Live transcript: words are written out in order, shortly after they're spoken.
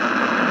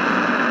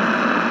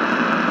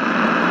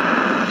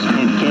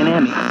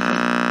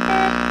Miami.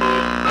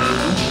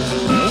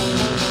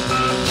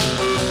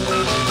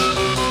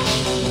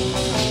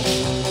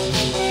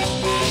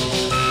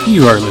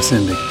 You are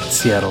listening to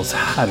Seattle's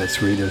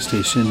hottest radio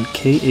station,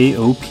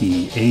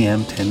 KAOP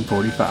AM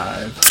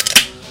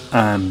 1045.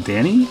 I'm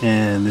Danny,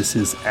 and this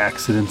is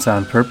Accidents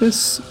on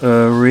Purpose,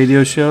 a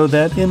radio show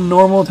that in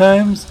normal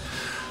times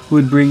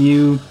would bring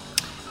you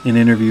an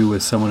interview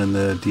with someone in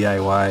the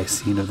DIY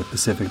scene of the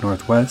Pacific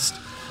Northwest.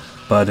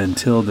 But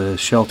until the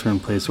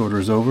shelter-in-place order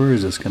is over,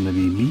 it's just going to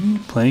be me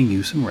playing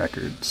you some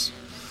records.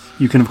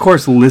 You can, of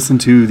course, listen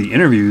to the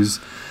interviews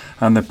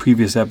on the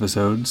previous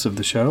episodes of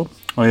the show.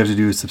 All you have to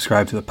do is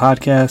subscribe to the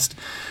podcast.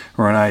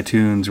 We're on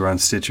iTunes, we're on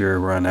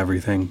Stitcher, we're on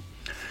everything.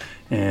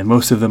 And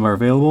most of them are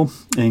available,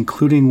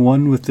 including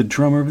one with the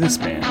drummer of this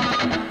band.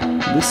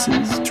 This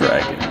is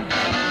Dragon.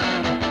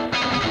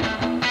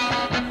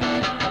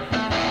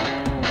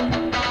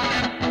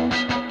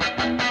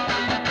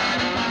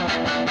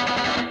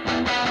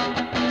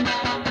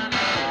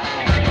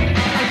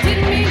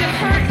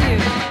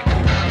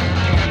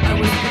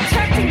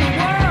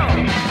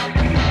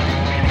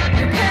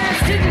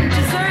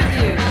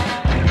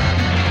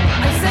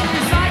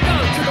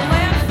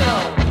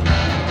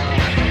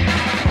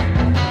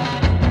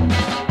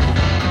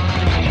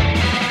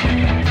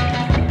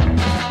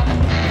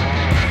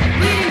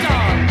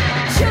 Dog.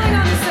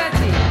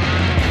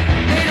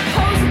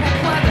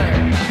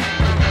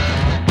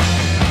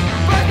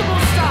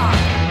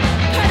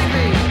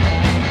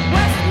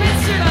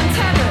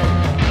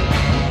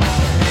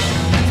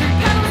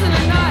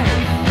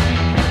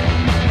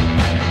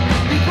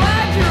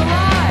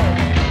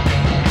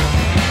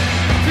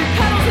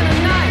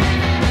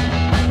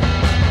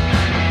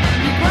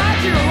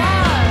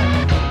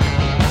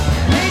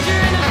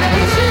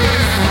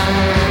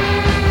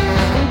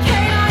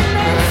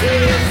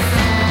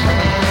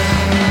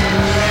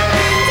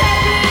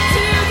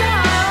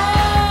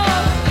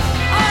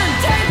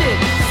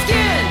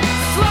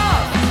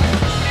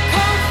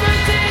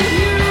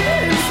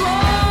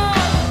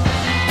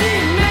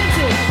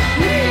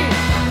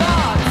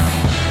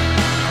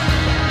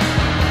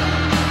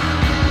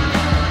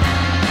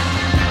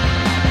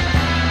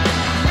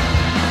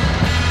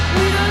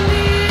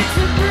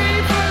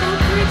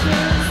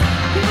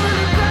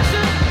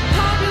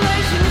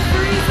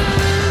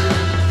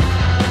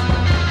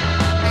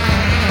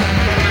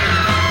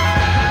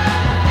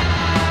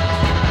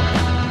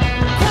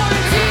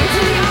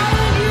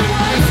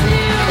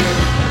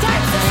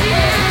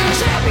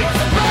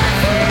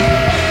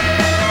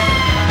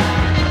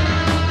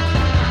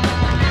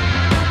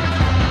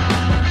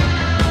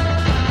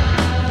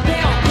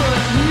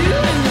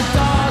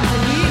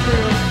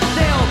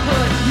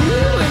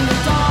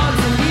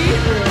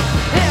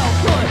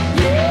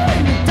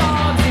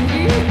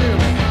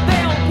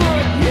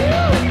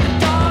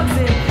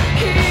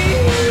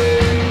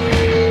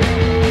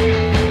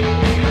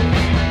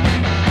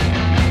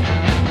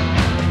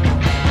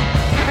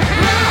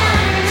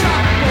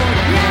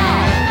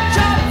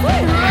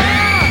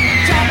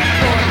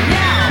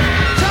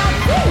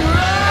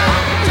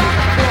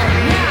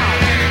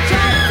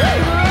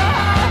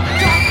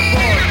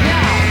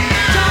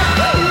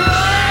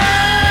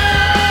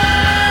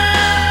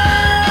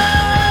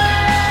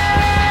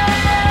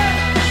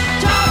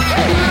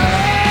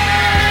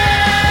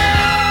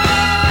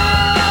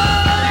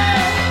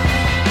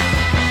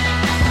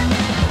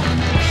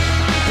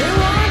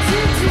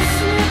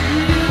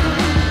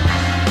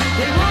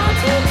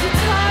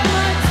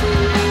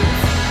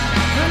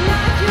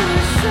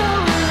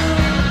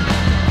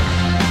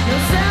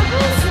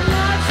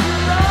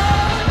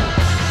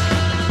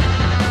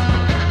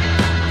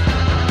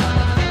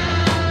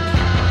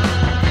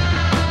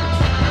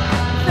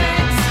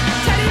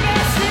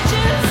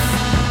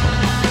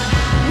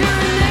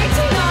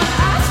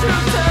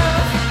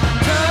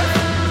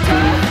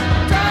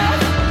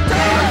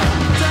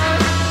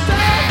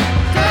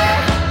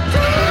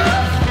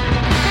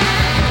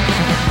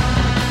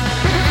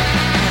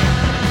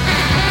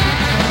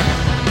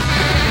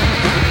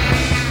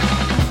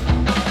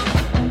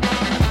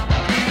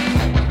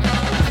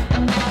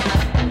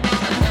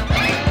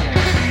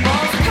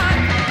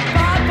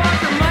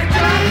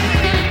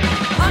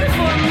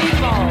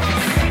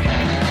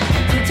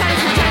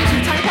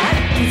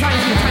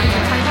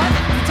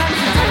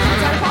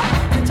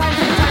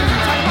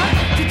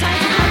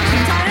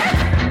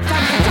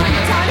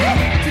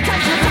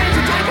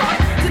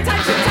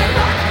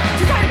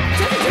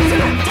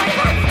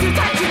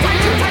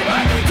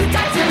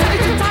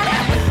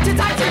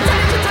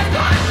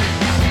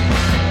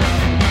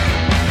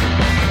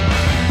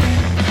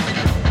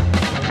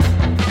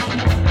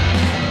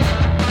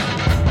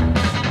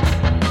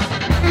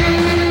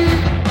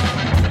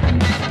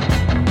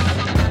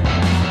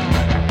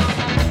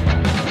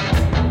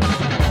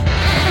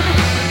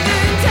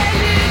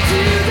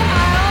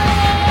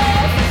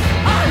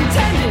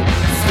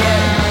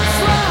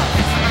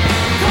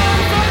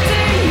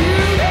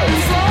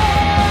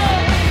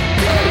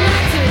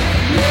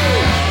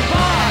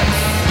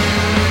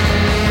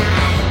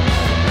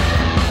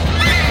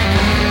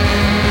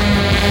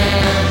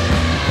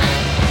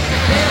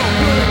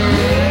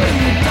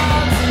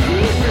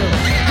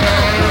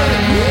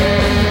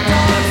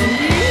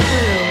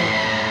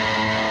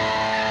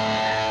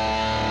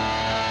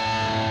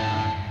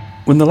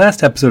 When the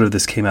last episode of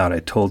this came out,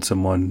 I told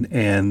someone,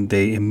 and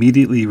they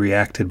immediately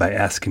reacted by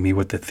asking me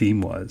what the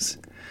theme was.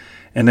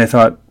 And I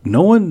thought,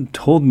 no one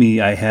told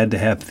me I had to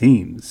have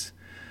themes.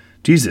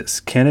 Jesus,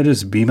 can't I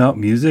just beam out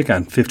music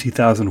on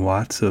 50,000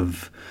 watts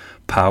of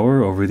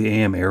power over the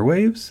AM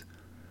airwaves?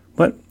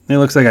 But it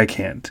looks like I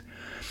can't.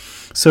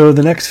 So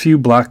the next few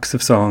blocks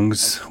of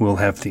songs will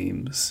have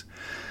themes.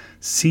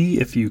 See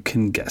if you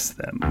can guess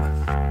them.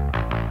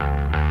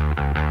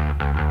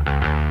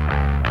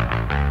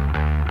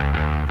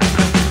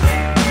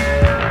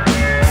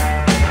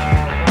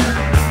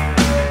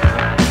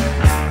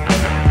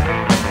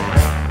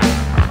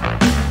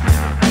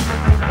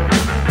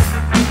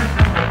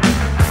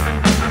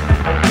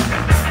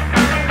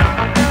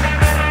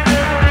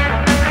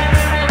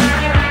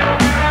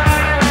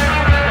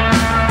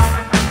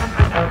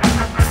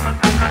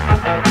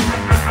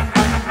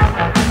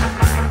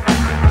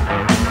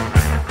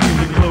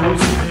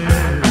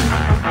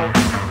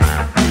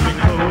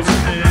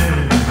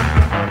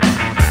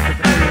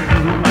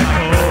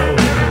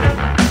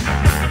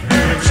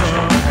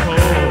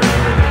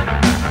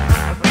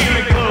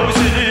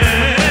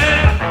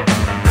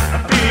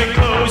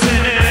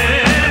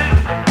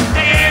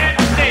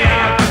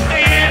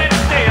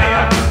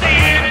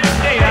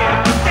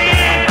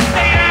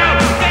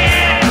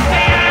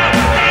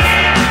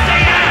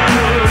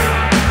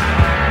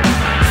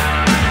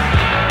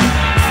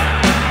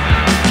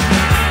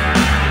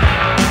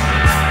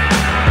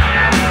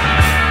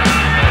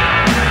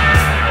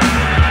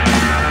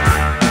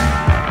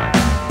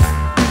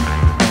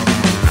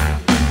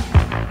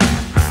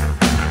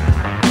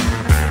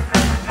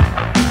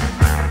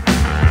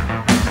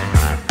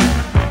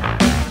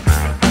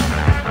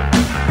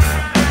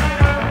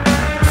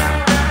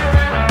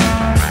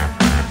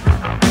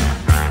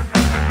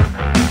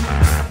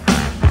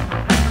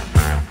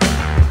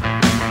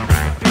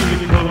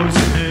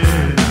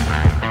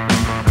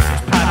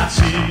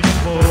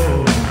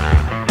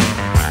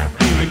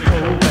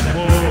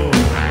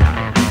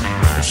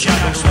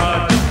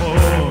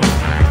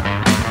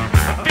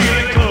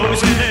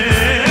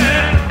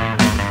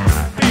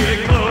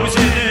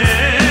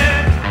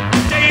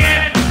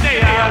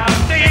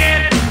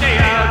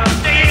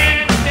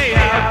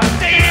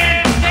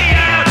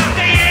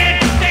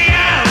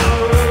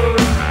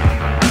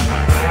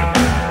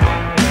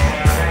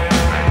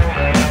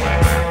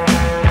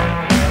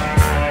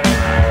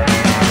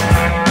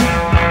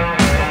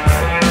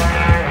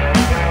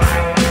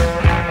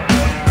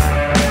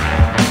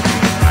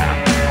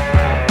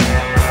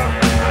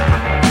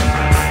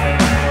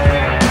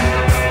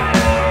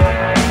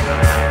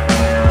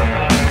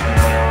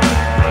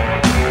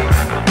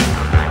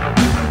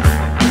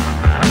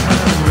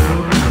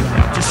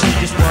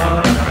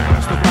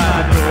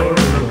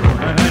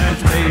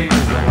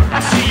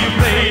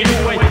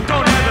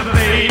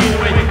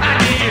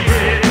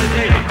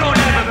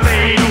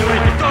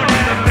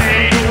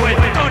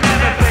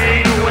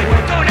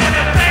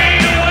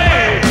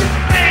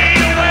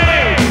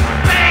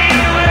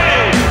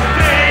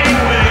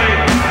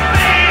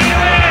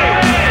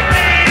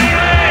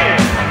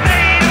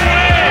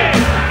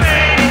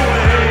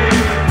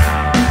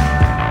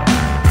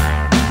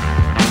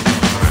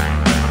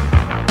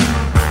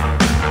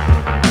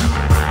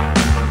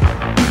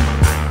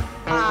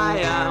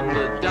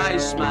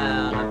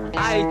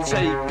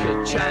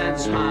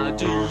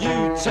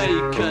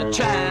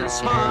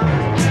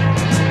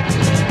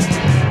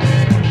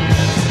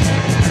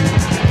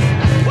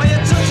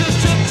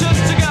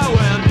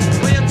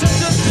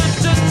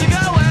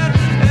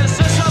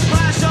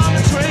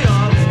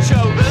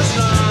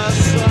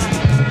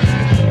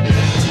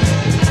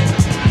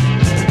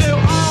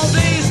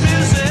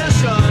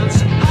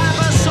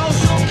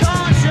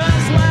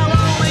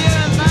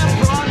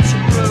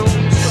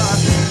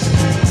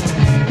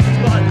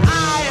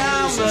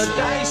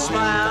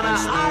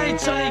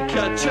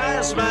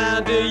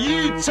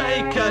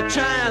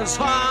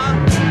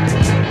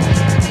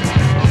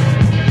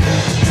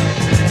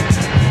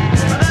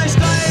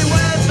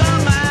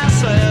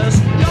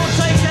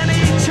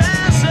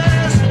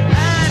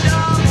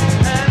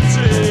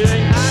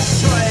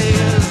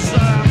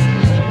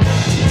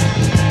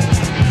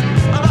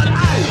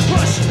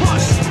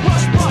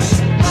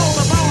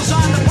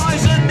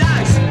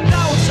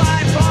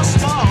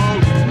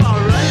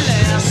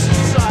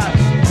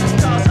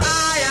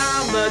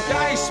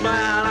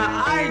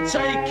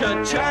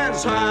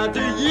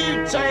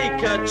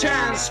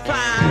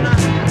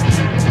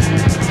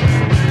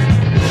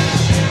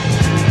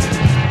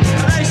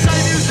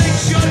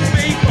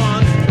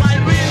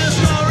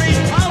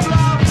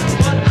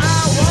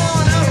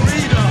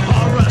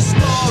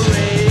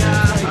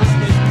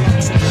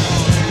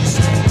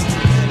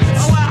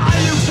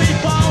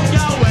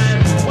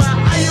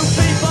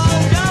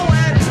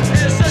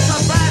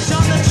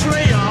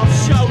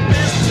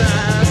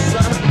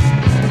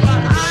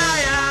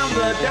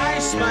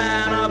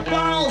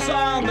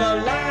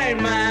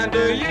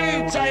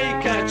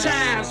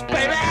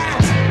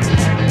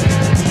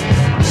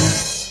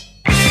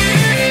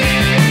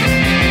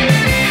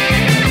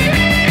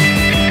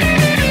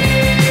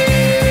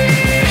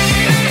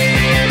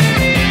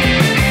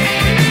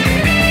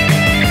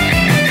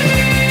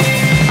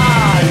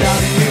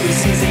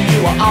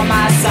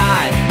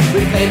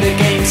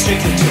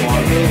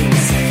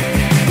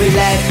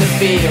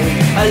 field,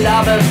 a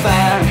love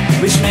affair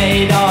which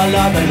made all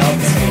other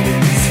lovers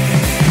fools.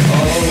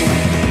 Oh,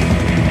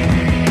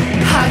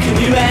 how can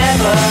you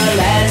ever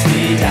let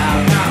me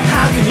down?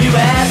 How can you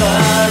ever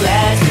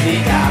let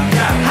me down?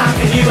 How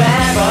can you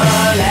ever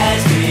let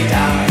me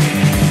down?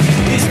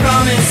 These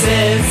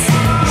promises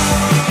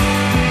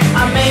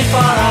are made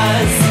for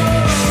us.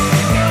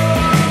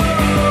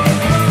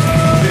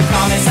 We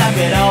promised that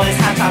we'd always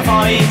have time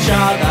for each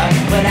other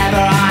whenever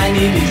I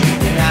needed you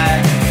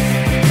tonight.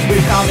 We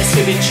promised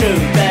to be true,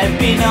 there'd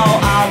be no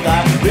other.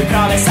 We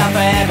promised that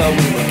forever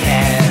we would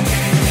care.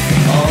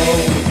 Oh,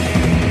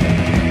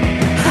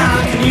 how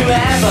can you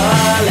ever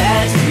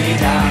let me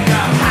down?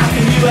 How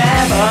can you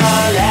ever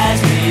let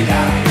me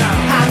down?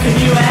 How can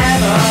you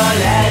ever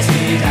let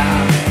me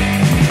down?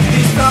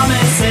 These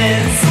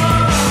promises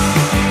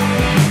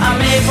are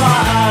made for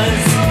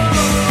us.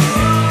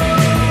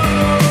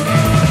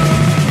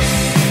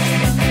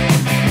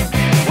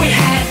 We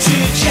had to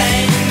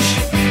change,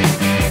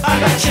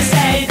 but you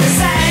stayed the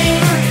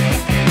same.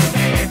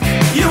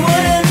 You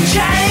wouldn't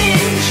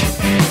change.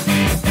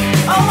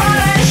 Oh, what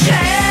a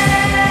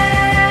shame.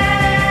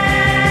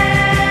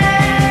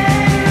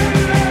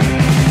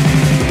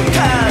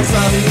 'Cause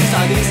loving is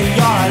not easy,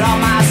 you're on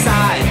my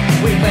side.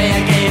 We play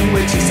a game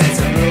with 2 sets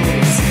of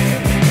rules.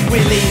 We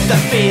leave the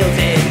field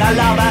in a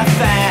love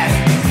affair.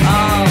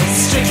 Oh,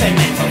 strictly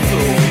meant for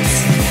fools.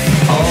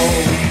 Oh,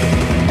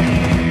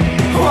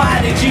 why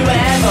did you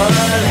ever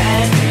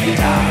let me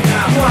down?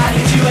 Why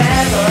did you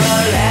ever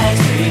let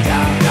me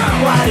down?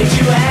 Why did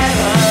you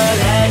ever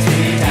let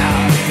me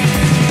down?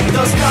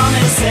 Those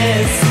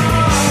promises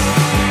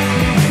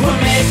were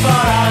made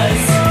for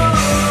us.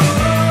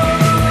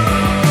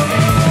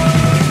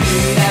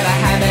 You never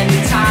have any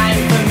time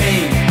for me.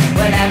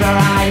 Whenever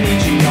I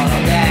need you, you're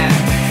not there.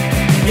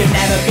 You've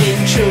never been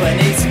true and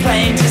it's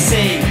plain to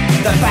see.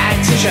 The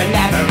fact is you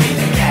never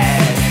really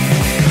cared.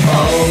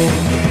 Oh,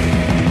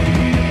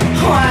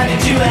 why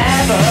did you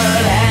ever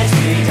let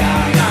me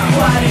down?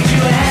 Why did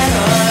you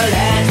ever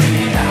let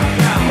me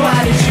down? Why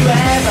did you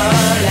ever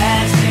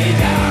let me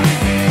down?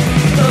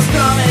 Those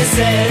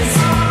promises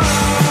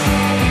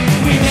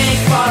we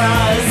made for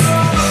us.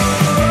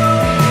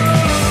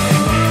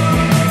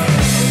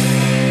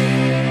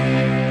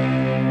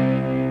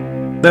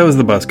 That was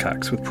the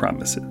Buzzcocks with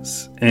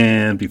Promises.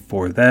 And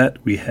before that,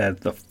 we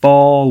had The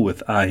Fall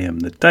with I Am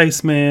the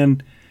Dice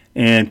Man.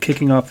 And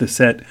kicking off the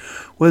set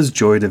was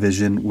Joy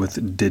Division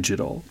with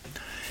Digital.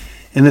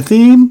 And the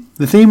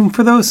theme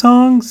for those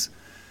songs,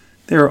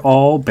 they're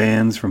all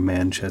bands from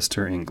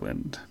Manchester,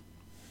 England.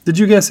 Did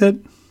you guess it?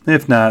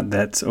 If not,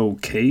 that's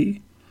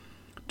okay.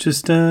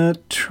 Just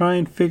try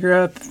and figure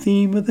out the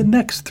theme of the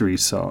next 3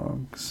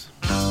 songs.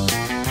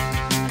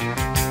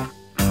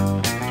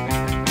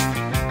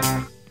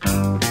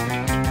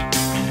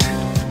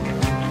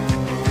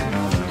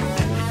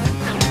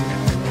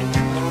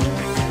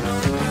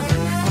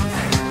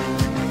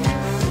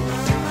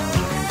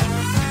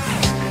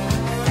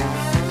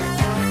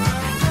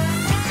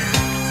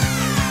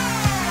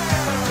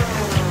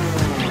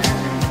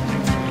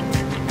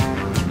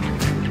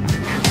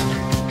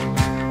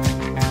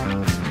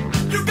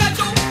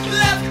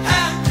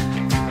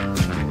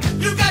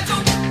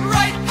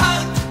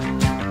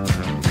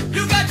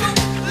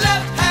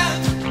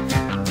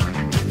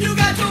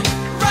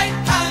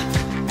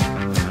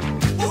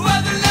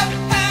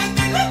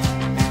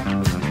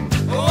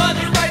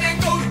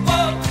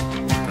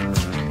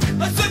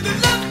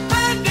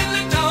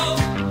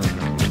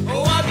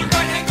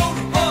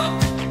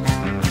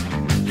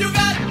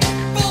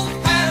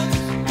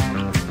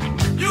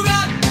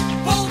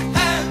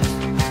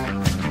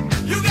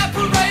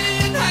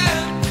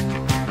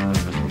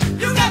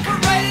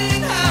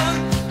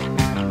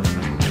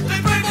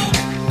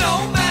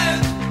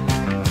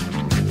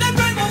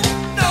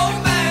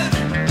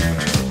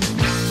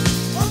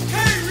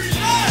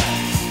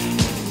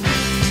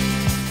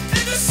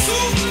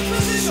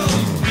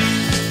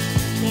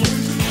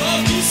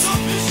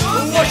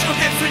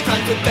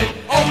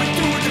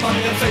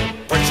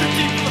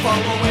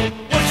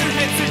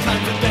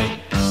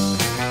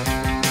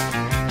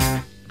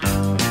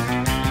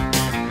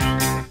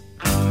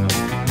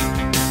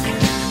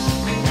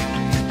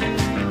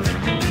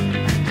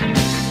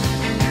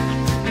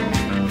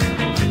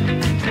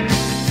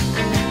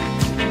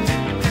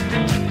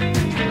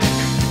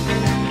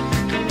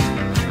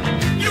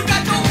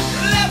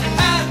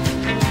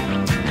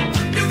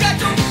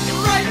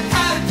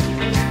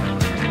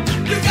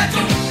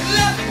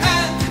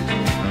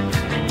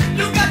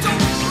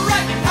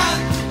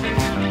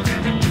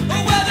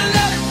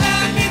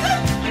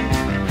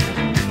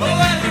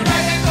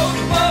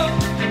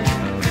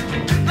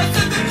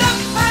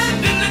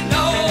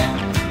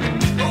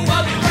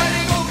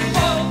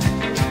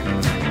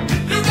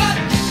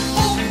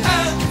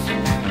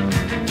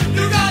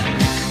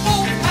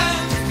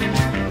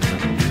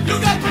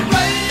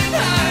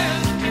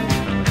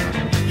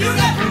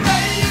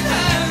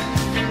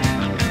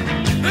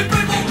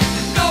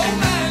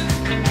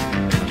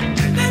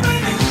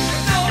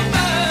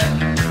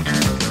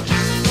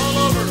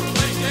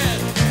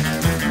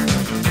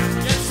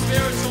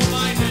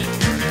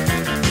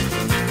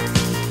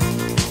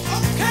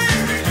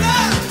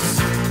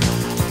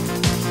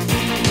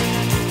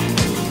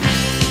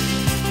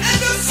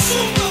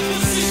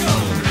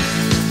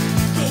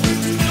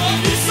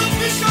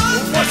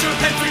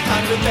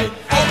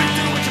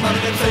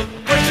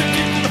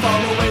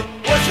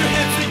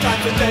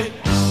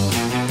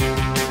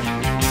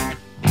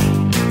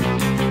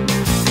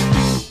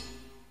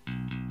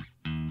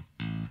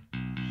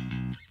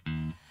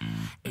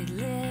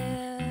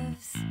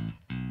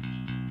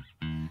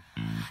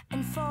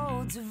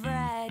 shades of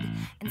red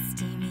and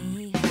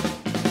steamy.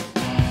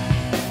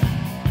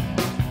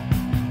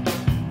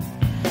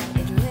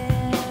 It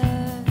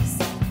lives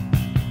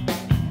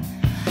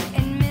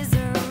in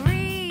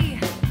misery.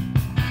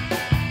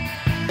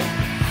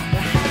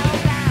 We're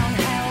hellbound,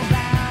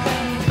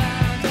 hellbound,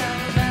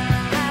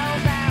 hellbound,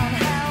 hellbound,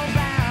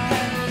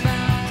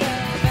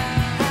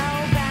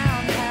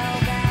 hellbound,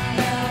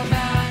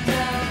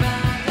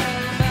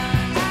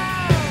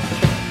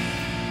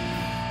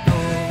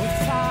 oh, we're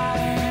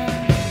falling,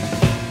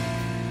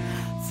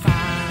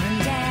 falling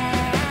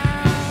down,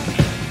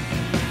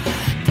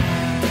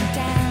 down,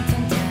 down,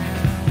 down.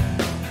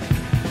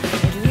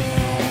 It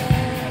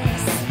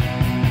lives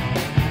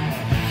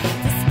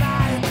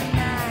despite the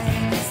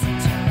night's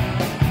terror.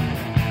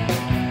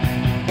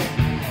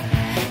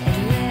 It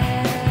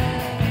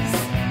lives,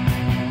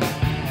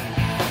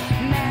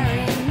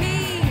 marry me.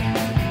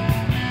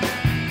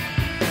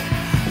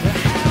 We're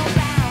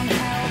hellbound,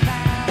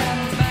 hellbound,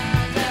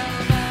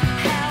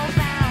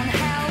 hellbound,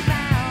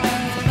 hellbound.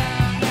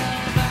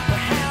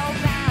 We're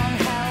hellbound,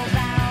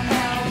 hellbound,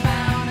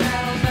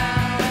 hellbound,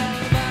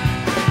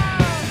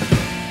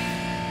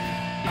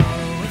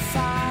 oh, we're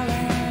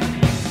falling,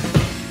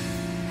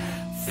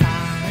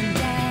 falling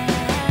down,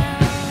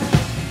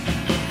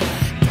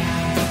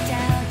 down,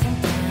 down,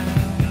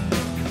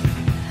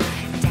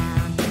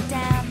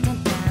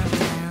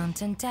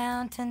 down,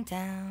 down, down,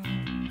 down.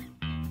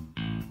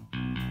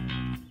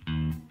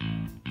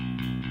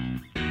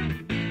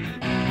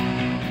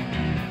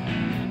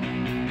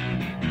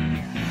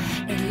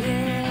 It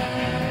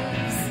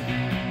lives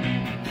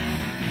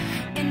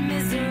in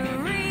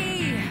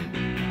misery.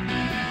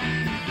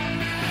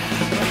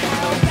 We're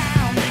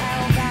hellbound,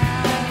 hellbound,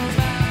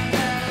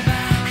 hellbound,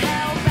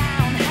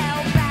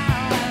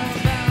 hellbound.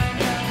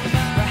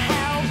 We're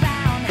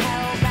hellbound,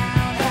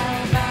 hellbound,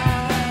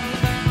 hellbound.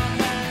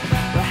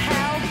 We're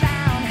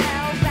hellbound,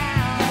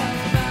 hellbound.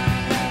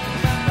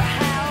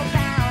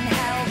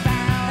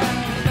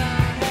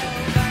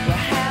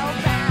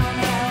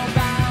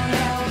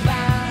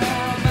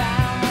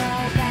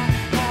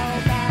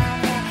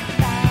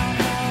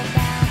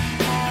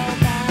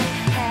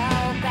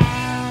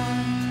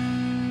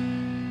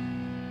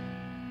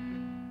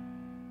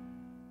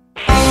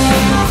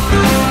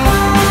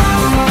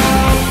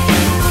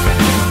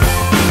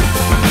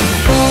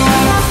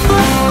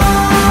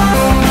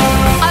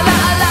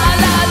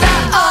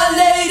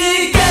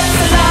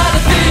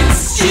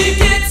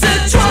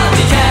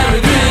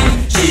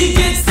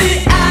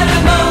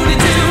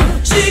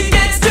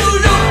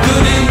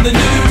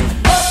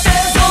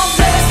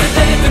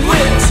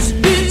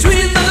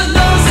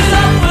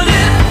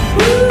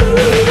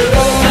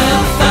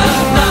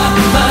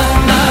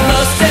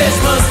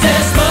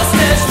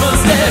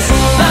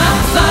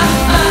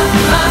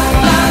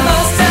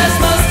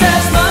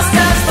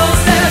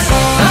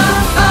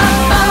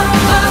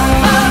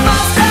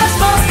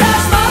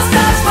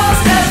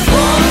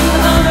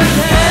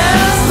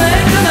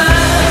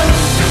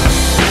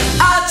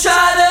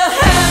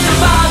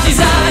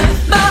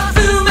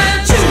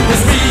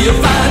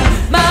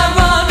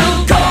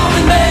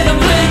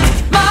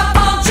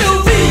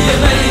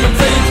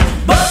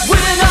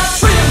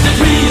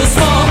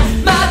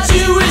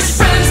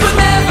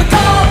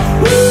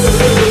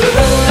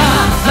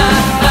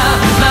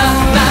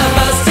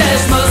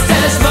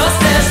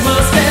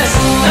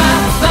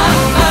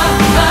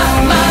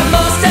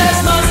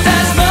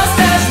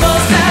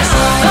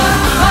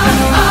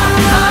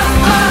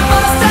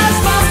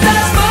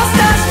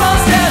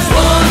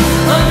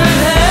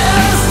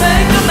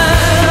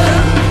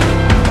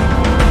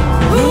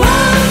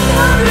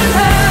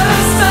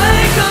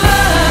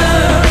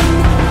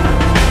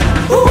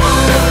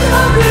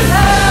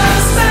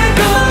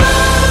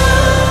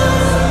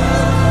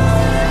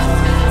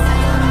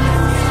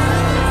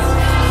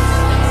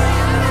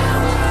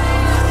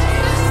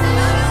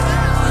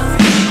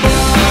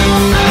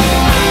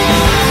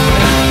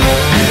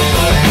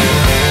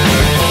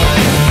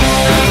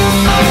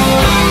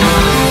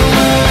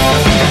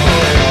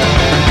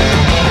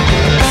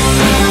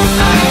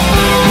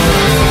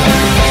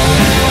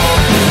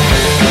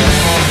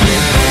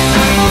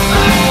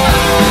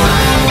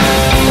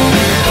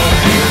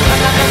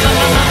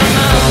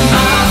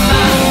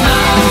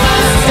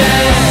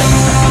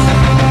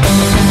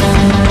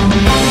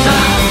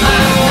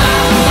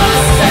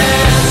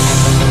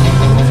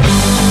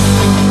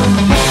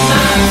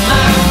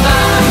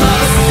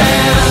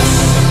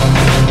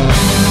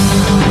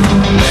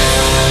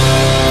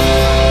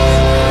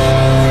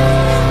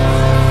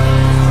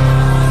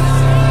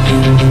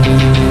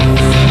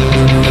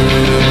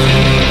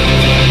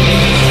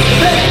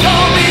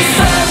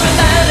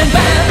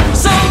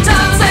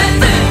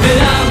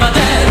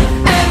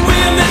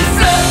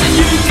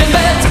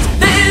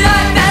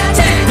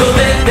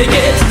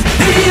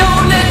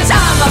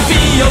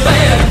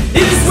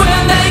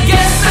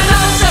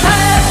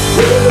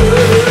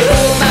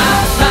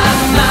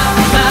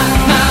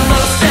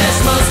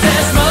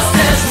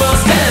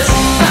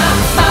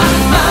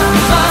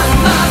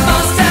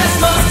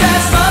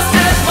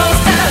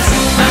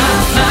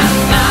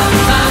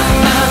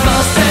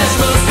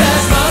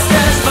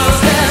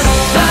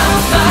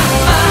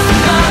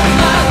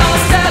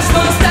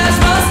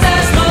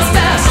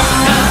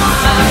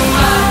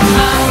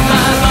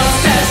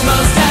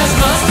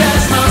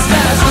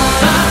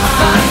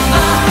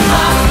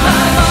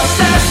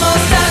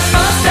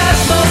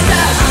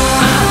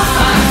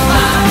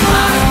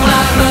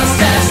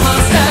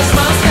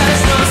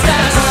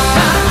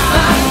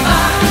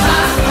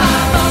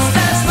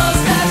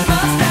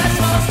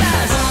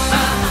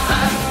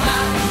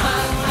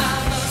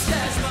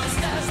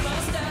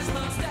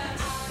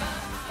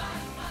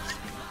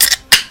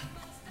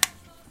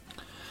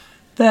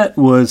 That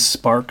was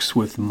Sparks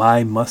with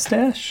My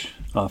Mustache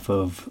off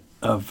of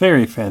a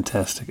very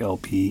fantastic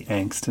LP,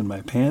 Angst in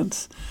My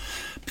Pants.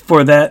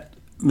 Before that,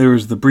 there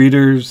was The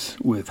Breeders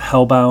with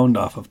Hellbound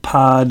off of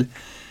Pod.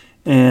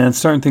 And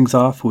starting things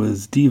off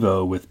was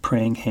Devo with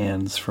Praying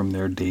Hands from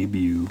their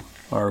debut,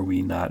 Are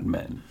We Not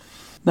Men?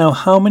 Now,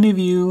 how many of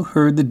you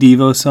heard the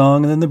Devo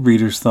song and then the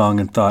Breeders song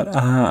and thought,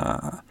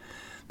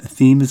 the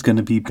theme is going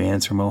to be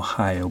bands from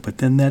Ohio, but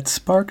then that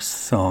Sparks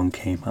song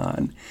came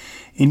on,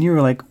 and you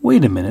were like,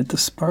 wait a minute, the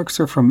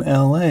Sparks are from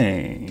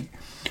L.A.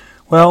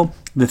 Well,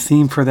 the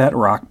theme for that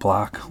rock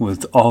block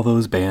was all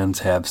those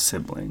bands have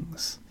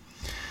siblings.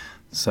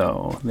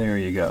 So, there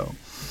you go.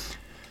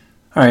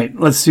 All right,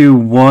 let's do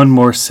one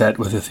more set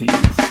with a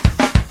theme.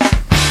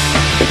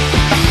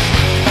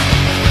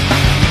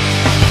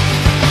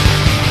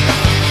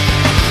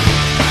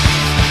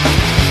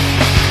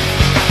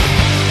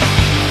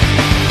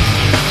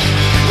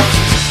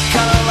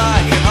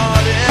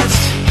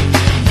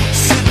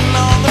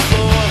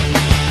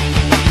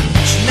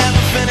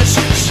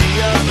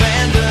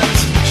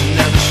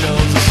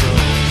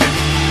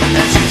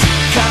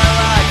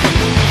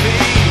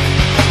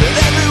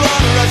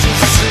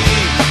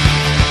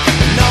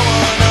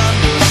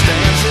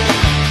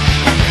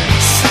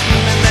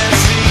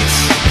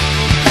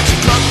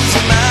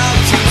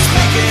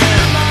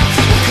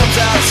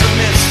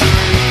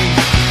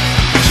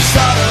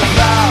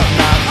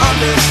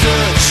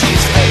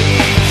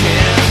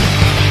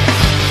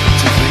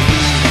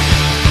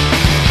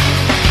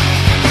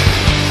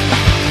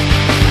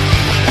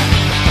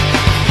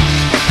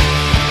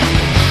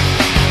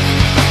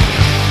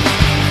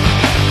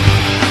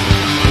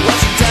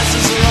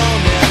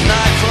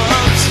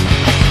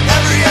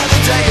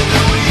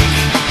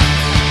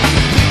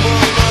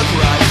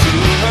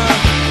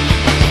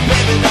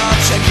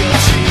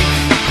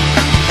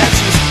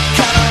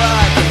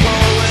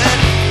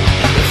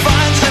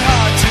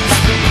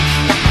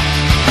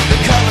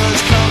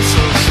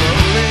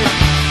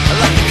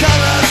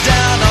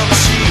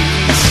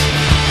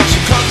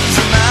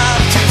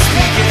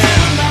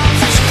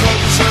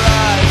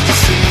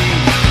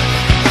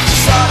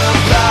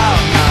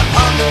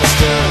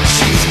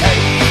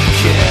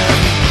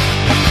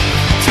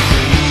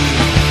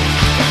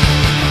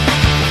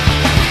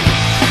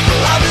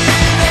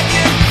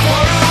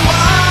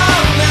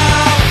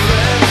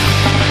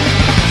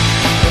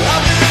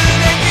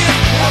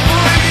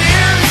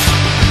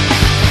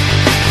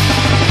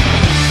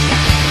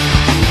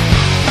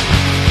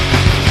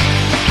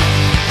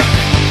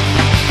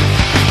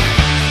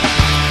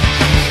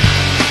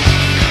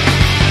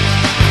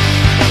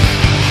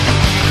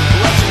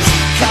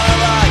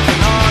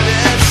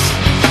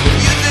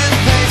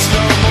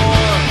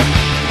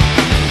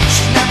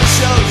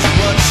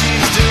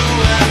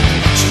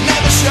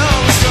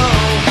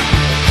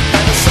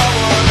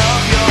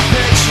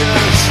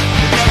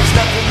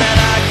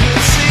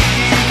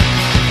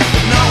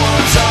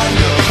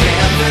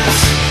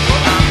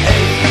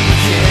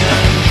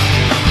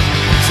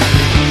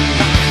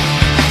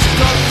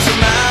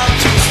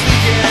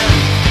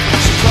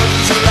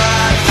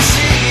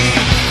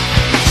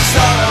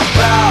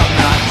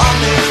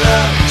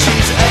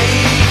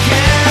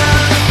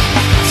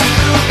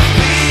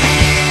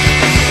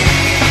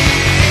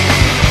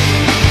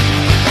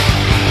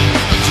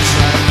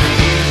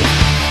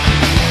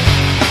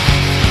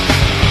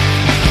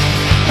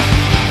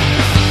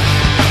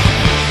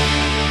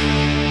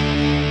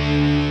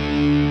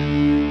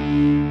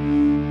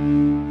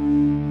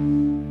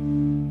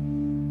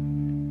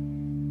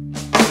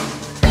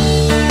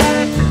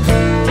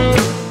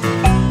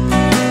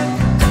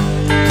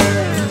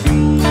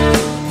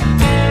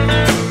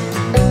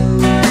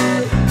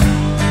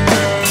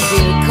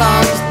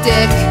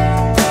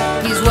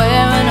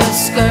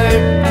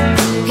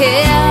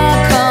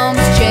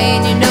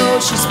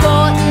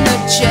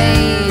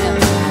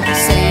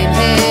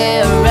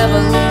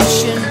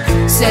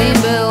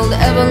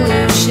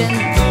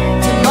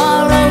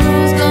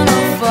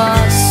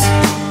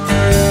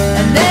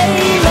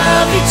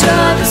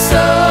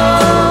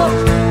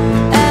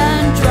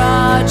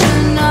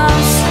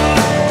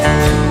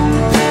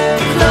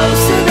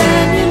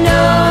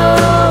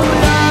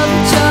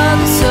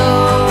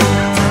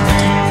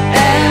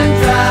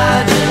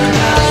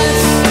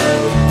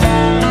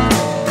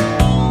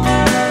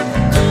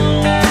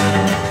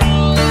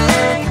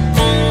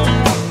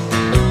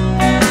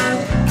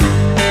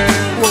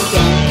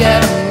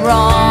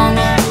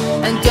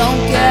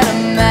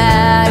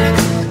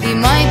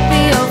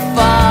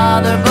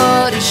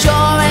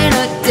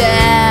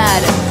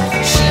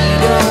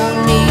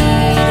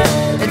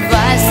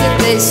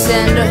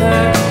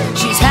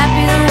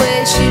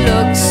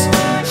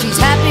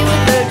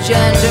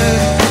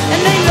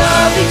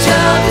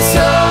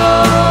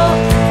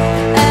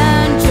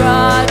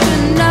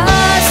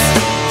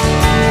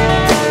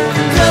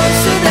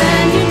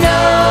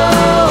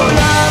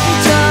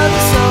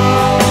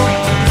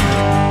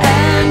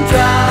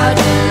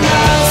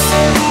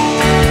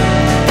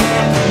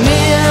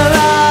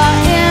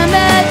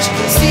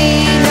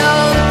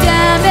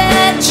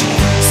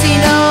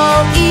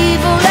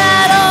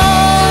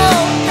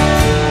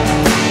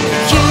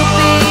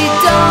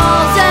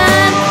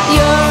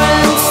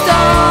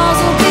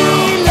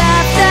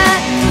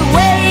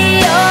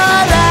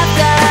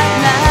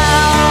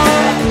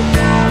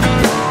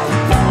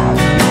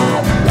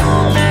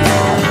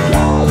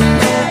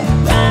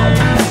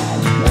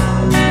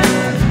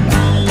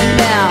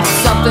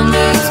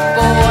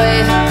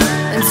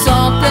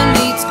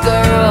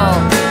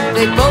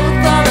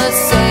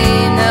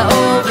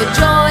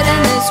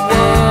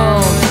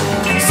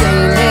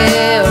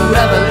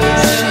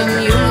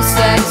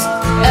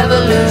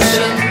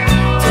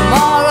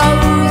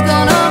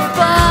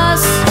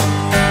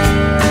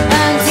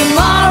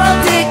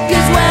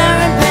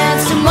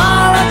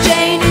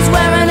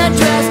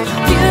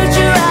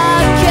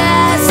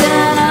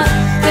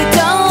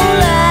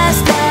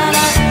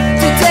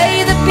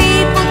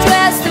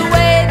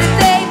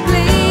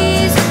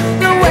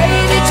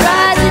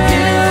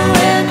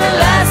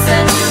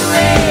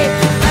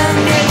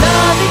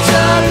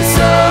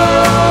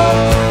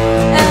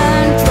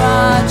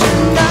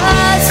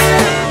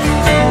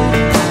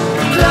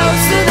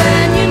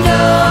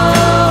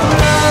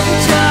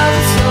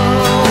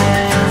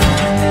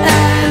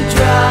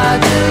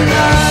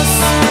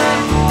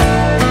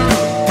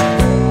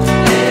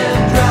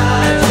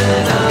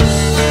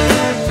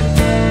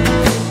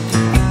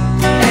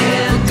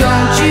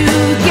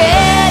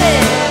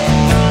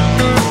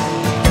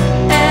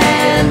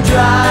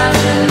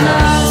 driving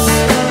us.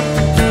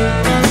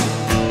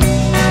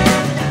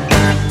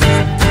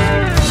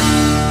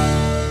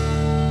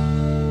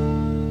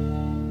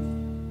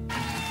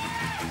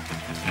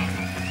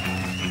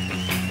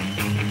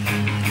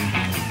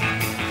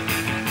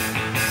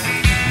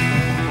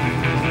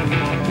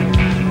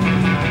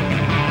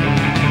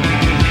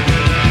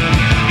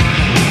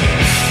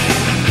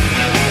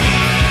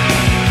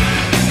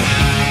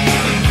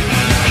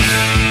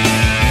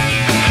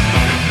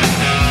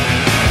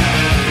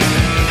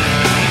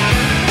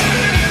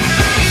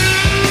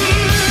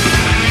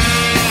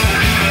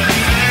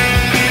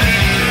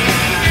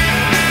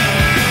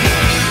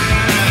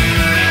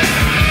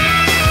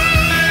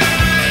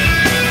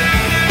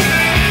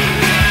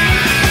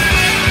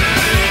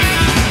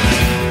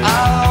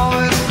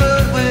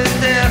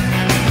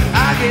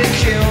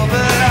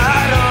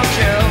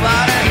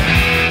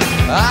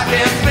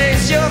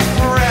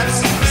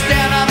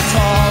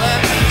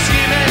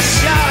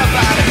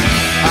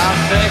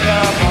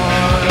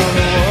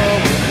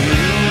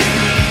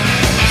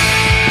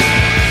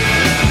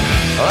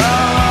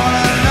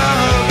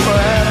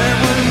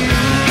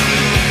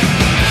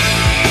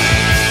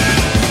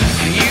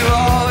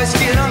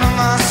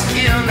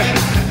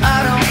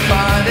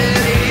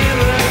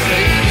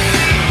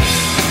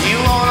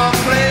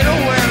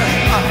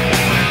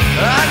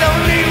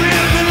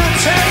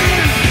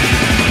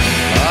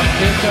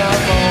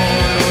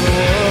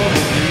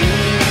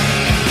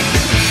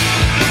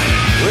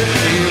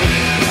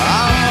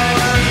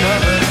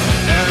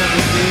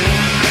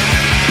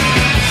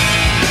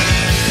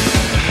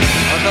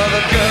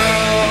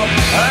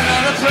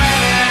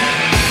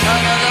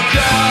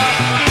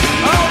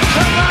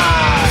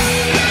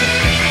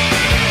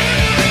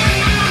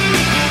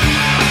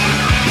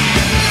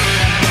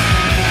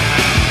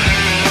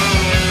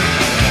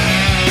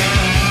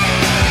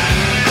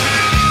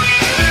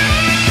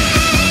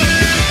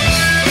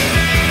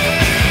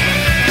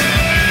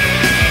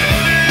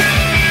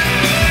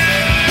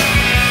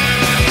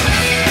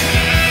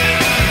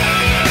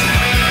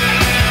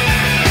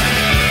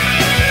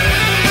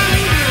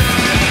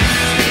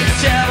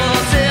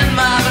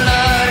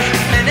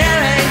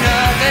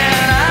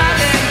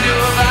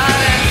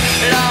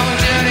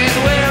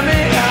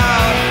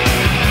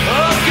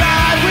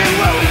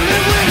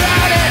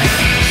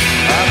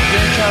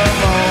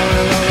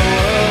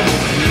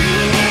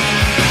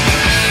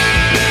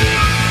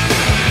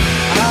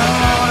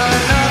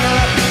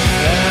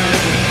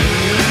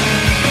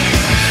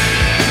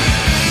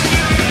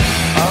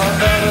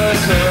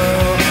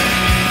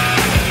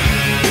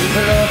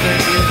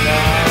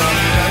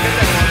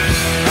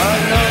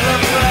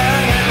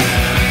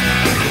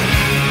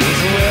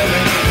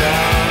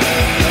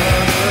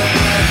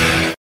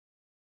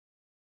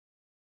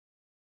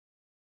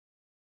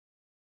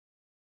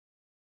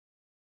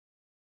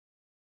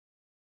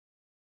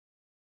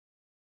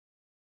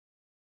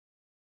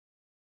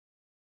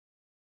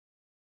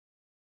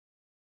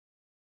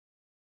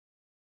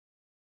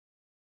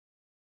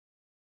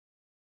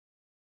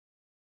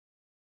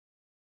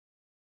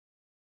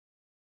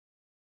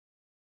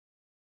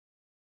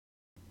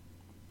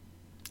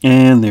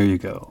 And there you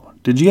go.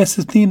 Did you guess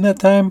the theme that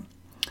time?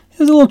 It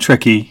was a little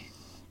tricky,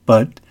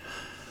 but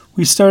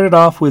we started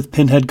off with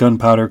Pinhead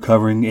Gunpowder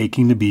covering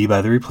Aching to Be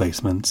by The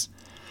Replacements.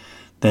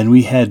 Then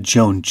we had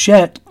Joan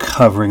Jett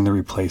covering The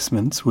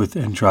Replacements with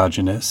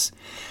Androgynous.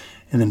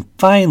 And then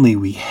finally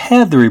we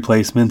had The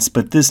Replacements,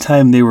 but this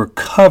time they were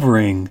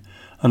covering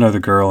Another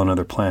Girl,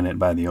 Another Planet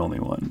by The Only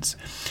Ones.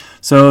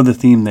 So the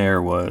theme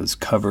there was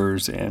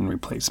covers and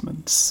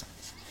replacements.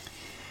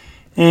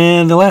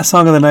 And the last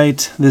song of the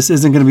night, this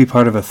isn't going to be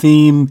part of a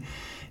theme.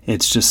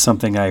 It's just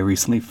something I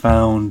recently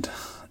found.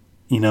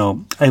 You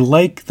know, I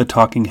like the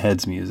Talking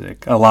Heads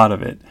music, a lot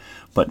of it,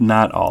 but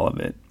not all of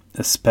it,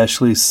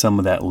 especially some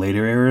of that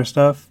later era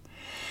stuff.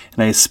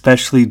 And I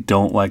especially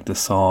don't like the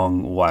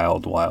song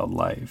Wild Wild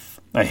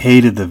Life. I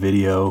hated the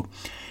video,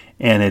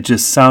 and it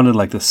just sounded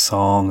like the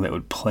song that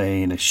would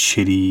play in a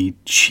shitty,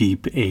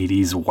 cheap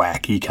 80s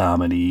wacky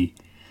comedy.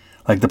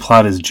 Like the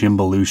plot is Jim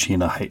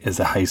Belushi as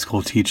a high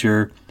school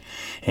teacher,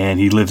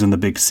 and he lives in the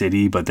big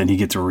city, but then he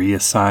gets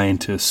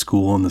reassigned to a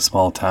school in the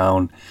small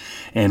town,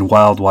 and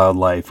Wild Wild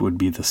Life would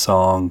be the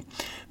song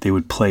they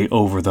would play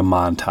over the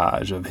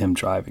montage of him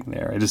driving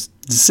there. I just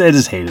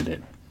hated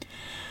it.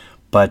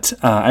 But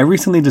I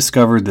recently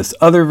discovered this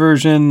other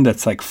version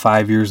that's like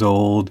 5 years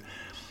old,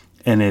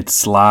 and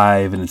it's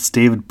live, and it's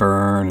David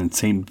Byrne and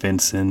St.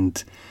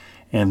 Vincent,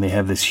 and they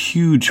have this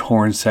huge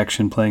horn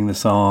section playing the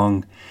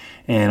song,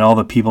 and all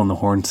the people in the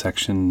horn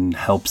section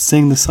help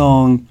sing the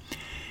song.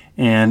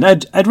 And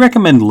I'd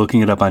recommend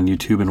looking it up on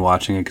YouTube and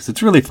watching it because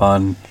it's really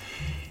fun.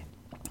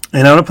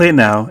 And I want to play it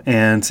now.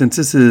 And since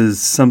this is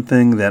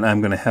something that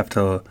I'm going to have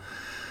to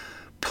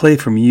play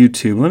from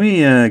YouTube, let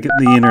me get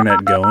the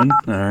internet going.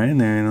 All right.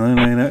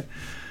 There.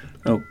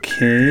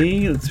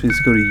 Okay. Let's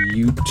just go to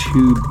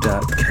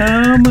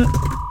youtube.com.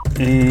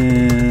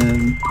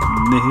 And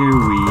here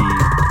we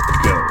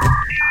go.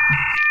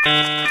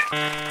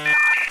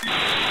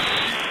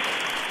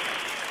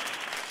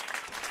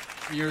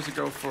 Are years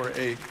ago for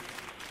a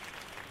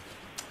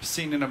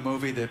scene in a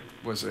movie that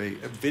was a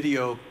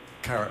video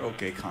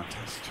karaoke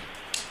contest.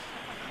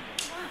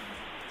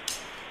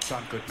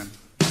 John Goodman.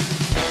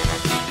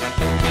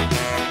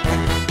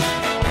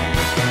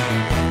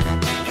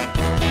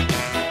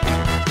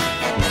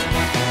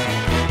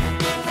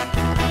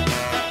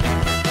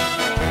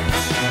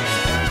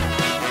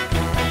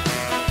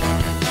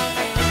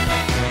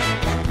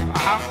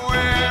 I'm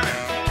wearing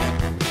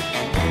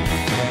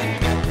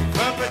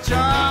the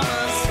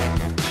pajamas,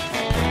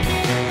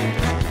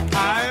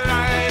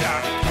 highlighter,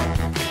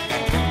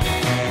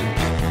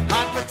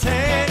 hot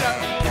potato.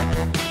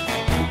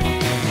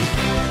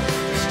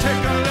 Just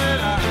take a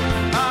little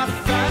of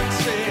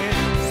fancy.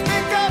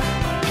 Speak up,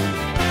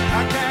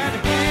 I can't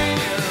hear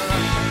you.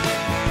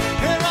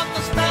 Here on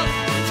the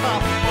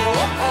top.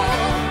 Oh, oh.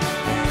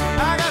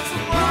 I got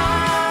some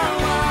wild,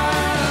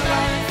 wild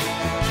life.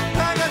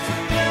 I got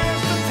some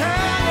things to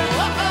tell you.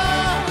 Oh,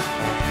 oh.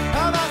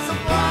 I got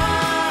some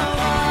wild,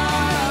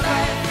 wild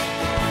life.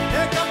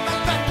 Here comes the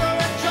doctor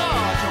in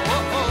charge.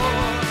 Oh, oh.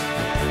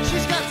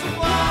 She's got some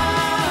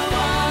wild,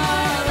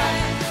 wild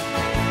life.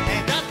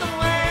 Ain't that the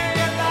way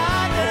you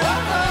like it?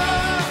 Oh,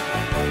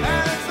 oh.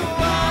 And it's a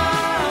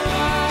wild,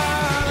 wild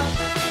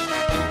life.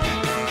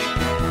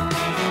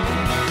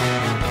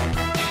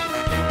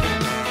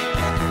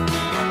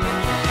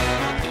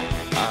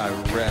 I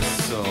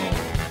wrestle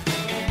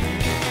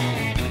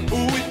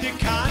with your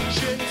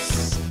conscience.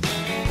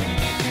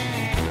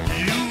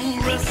 You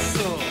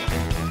wrestle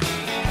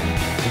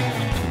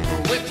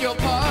with your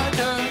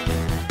partner.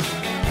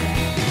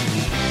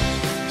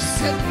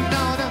 Sitting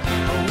on a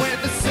where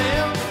the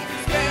sale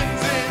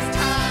spends his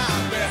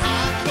time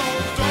behind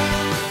closed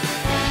doors.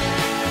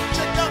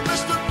 Check out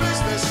Mr.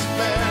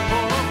 Businessman.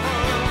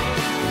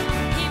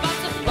 He bought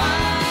some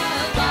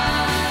wild,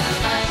 wild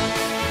life.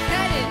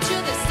 Headed to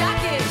the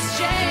stock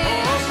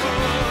exchange.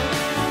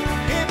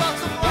 He bought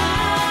some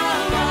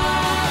wild,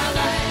 wild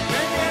life.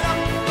 Pick it up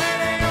when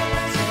he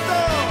opens the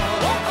door.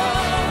 Oh,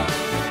 oh.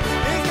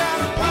 He's got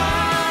a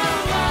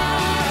wild,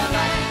 wild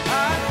life.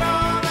 I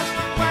know that's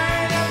the way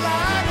you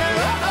like it.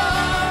 Oh,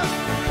 oh.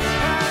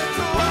 And it's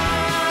a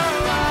wild,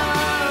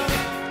 wild.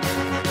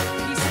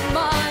 Peace of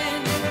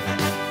mind.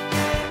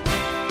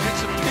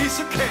 It's a piece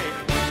of cake.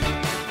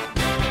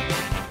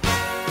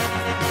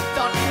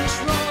 Thought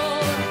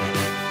control.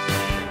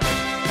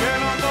 Get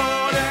on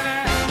board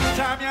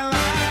anytime you like.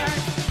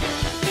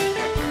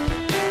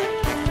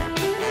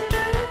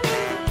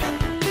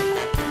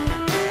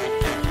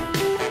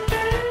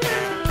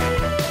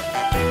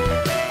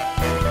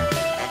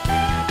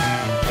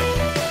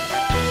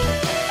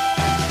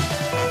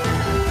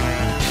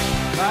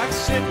 Like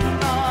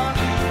sitting on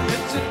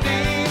pins and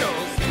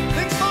needles,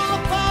 things fall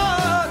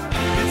apart.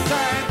 It's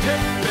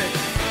scientific.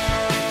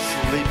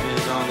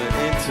 Sleeping on the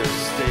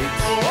interstate.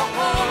 Oh,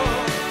 oh.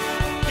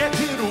 Get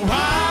to the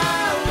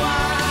wild,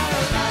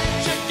 wild life.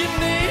 Checking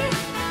in,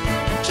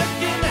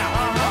 checking out.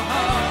 Oh,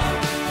 oh.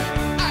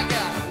 I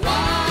got a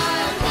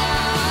wild,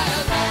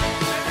 wild life.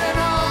 And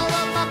all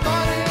of my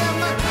money and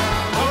my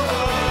time. Oh,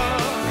 oh.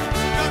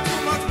 Got too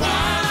much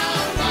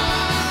wild,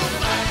 wild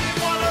life.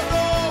 Wanna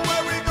go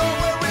where we go,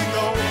 where we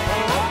go.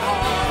 Oh, oh.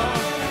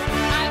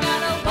 I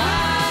got a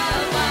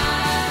wild,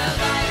 wild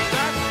life.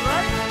 That's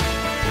right.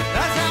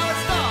 That's how it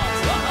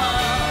starts. Oh,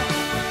 oh.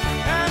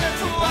 And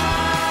it's a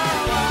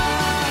wild,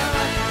 wild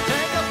life.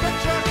 Take a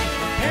picture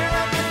here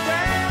at the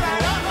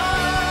daylight. Oh,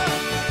 oh.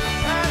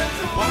 And it's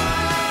a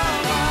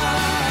wild,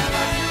 wild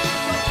life.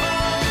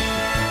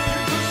 You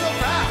do so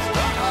fast.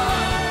 Oh,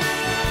 oh.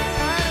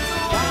 And it's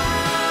a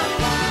wild,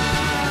 wild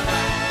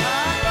life.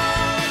 I know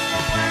it's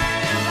the way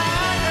you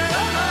like it.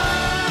 Oh, oh.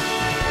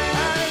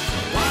 And it's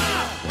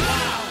wild,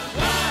 wild,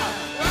 wild,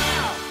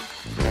 wild.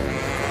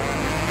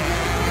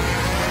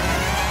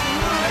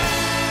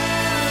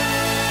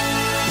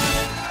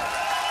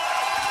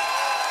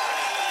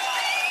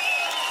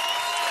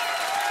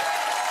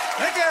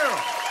 Thank you.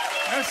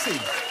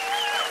 Merci.